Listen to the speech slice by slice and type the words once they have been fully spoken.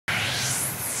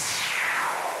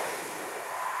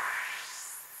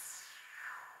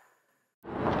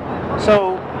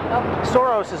So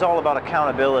Soros is all about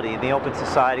accountability. The Open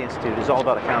Society Institute is all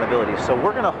about accountability. So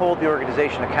we're going to hold the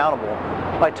organization accountable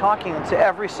by talking to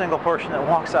every single person that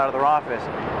walks out of their office,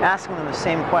 asking them the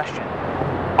same question.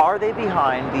 Are they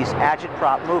behind these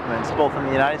agitprop movements, both in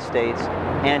the United States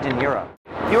and in Europe?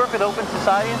 You work at Open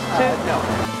Society Institute? No.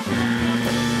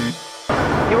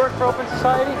 You work for Open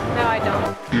Society? No, I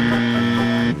don't.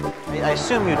 I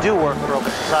assume you do work for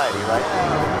Open Society, right?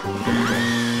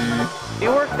 You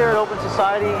work there at Open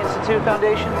Society Institute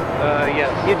Foundation?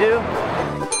 Yes. You do?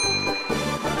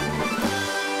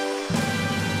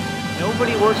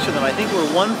 Nobody works for them. I think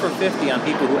we're 1 for 50 on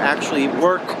people who actually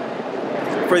work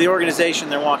for the organization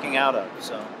they're walking out of.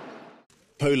 So.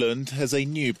 Poland has a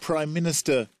new prime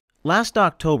minister. Last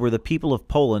October, the people of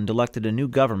Poland elected a new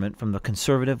government from the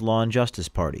Conservative Law and Justice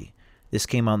Party. This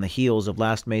came on the heels of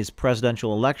last May's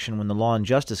presidential election when the Law and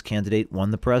Justice candidate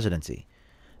won the presidency.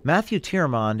 Matthew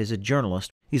Tyrmand is a journalist.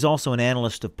 He's also an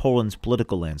analyst of Poland's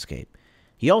political landscape.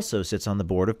 He also sits on the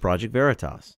board of Project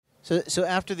Veritas. So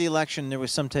after the election, there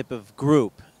was some type of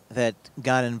group that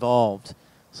got involved,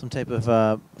 some type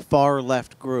of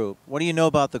far-left group. What do you know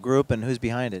about the group and who's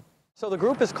behind it? So the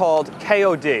group is called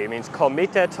KOD, it means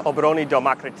Komitet Obrony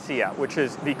Demokracja, which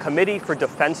is the Committee for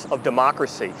Defense of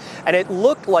Democracy. And it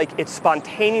looked like it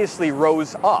spontaneously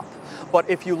rose up. But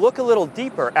if you look a little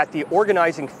deeper at the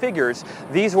organizing figures,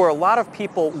 these were a lot of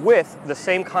people with the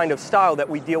same kind of style that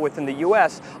we deal with in the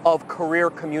US of career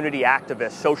community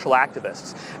activists, social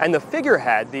activists. And the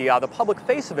figurehead, the public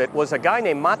face of it, was a guy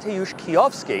named Mateusz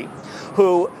Kijowski,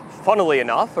 who, funnily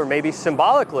enough, or maybe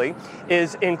symbolically,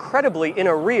 is incredibly in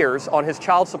arrears on his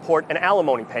child support and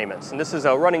alimony payments. And this is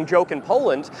a running joke in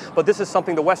Poland, but this is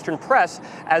something the Western press,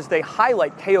 as they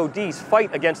highlight KOD's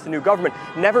fight against the new government,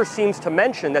 never seems to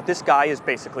mention that this guy is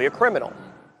basically a criminal.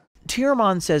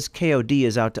 Tyrmand says KOD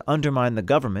is out to undermine the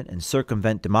government and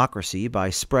circumvent democracy by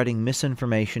spreading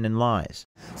misinformation and lies.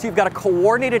 So you've got a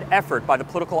coordinated effort by the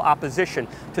political opposition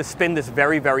to spin this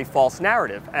very, very false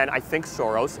narrative, and I think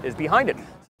Soros is behind it.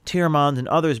 Tyrmand and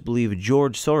others believe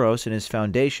George Soros and his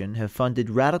foundation have funded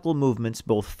radical movements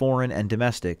both foreign and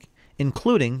domestic,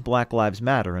 including Black Lives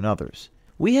Matter and others.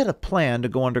 We had a plan to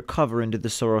go undercover into the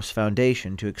Soros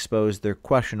Foundation to expose their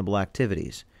questionable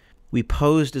activities. We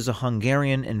posed as a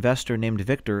Hungarian investor named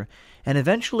Victor and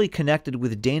eventually connected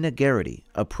with Dana Garrity,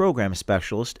 a program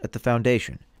specialist at the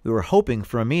foundation. We were hoping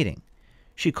for a meeting.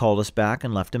 She called us back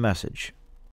and left a message.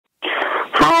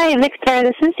 Hi, Victor.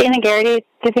 This is Dana Garrity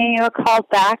giving you a call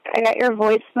back. I got your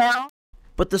voicemail.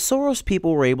 But the Soros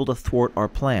people were able to thwart our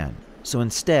plan. So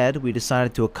instead, we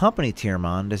decided to accompany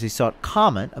Tyrmand as he sought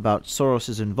comment about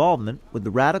Soros' involvement with the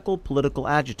radical political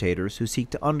agitators who seek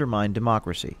to undermine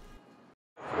democracy.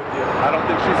 I don't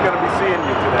think she's going to be seeing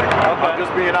you today. Okay. I'm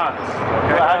just being honest.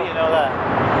 Okay? Well, how do you know that?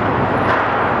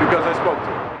 Because I spoke to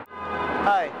her.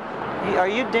 Hi. Are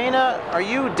you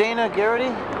Dana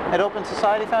Garrity at Open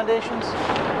Society Foundations? Do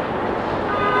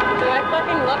I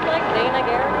fucking look like Dana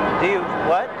Garrity? Do you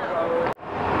what?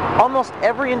 Almost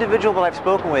every individual that I've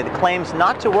spoken with claims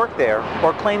not to work there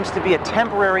or claims to be a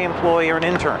temporary employee or an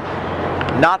intern.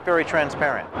 Not very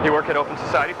transparent. You work at Open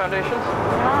Society Foundations?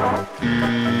 No.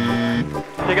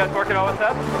 You guys work at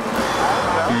OSF?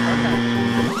 Okay.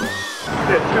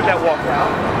 The two that walked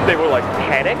out, they were like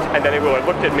panicked, and then they were like,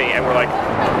 looked at me and were like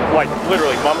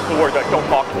literally mumbled the words like, don't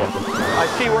talk to them. I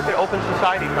see you work at Open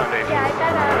Society Foundation. Yeah,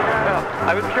 I bet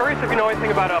I was curious if you know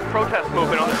anything about a protest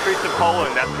movement on the streets of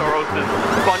Poland that Soros is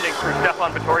funding through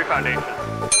Stefan Batory Foundation.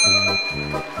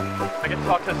 I get to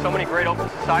talk to so many great Open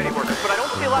Society workers, but I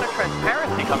don't see a lot of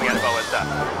transparency coming out of OSF.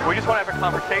 We just want to have a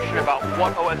conversation about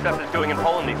what OSF is doing in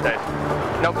Poland these days.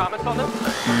 No comments on this?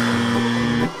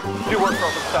 You work for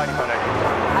Open Society Foundation?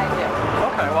 I do.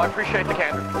 Okay, well I appreciate the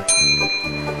candor.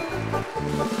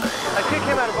 I see it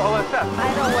came out of OSF. I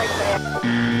don't like that.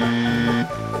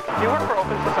 Do you work for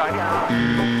Open Society?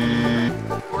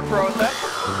 You work for OSF?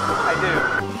 I do.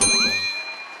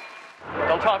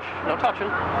 Don't touch, no touching.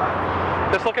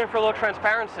 Just looking for a little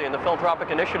transparency in the philanthropic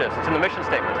initiatives. It's in the mission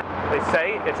statement. They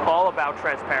say it's all about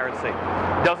transparency.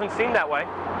 Doesn't seem that way.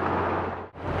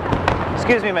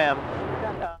 Excuse me, ma'am.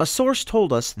 A source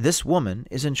told us this woman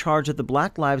is in charge of the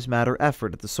Black Lives Matter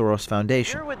effort at the Soros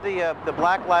Foundation. You're with the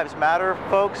Black Lives Matter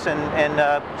folks and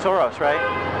Soros, right?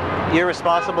 You're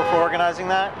responsible for organizing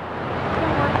that?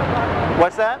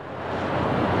 What's that?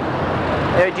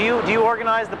 Do you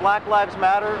organize the Black Lives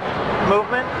Matter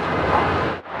movement?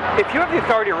 If you have the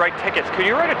authority to write tickets, could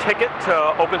you write a ticket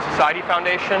to Open Society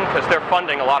Foundation? Because they're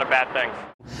funding a lot of bad things.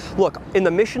 Look, in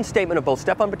the mission statement of both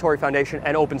Stepan Batory Foundation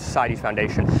and Open Societies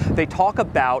Foundation, they talk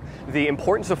about the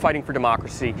importance of fighting for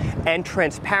democracy and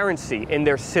transparency in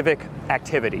their civic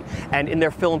activity and in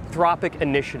their philanthropic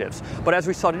initiatives. But as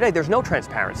we saw today, there's no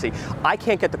transparency. I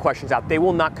can't get the questions out. They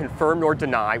will not confirm nor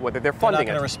deny whether they're funding it.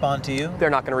 They're not going to respond to you? They're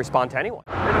not going to respond to anyone.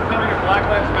 You're going to tell me your Black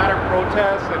Lives Matter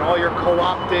protests and all your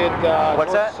co-opted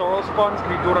What's that? Soros funds,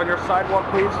 can you do it on your sidewalk,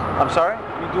 please? I'm sorry?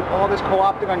 Can you do all this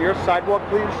co-opting on your sidewalk,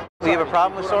 please? Do you have a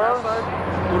problem with Soros?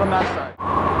 Do it on that side.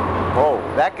 Whoa,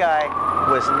 that guy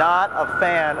was not a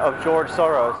fan of George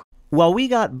Soros. While we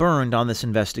got burned on this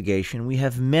investigation, we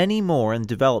have many more in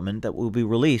development that will be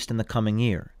released in the coming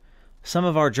year. Some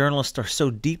of our journalists are so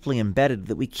deeply embedded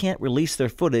that we can't release their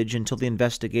footage until the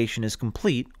investigation is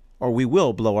complete, or we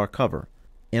will blow our cover.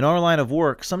 In our line of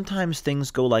work, sometimes things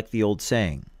go like the old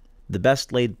saying, the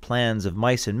best laid plans of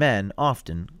mice and men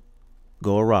often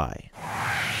go awry.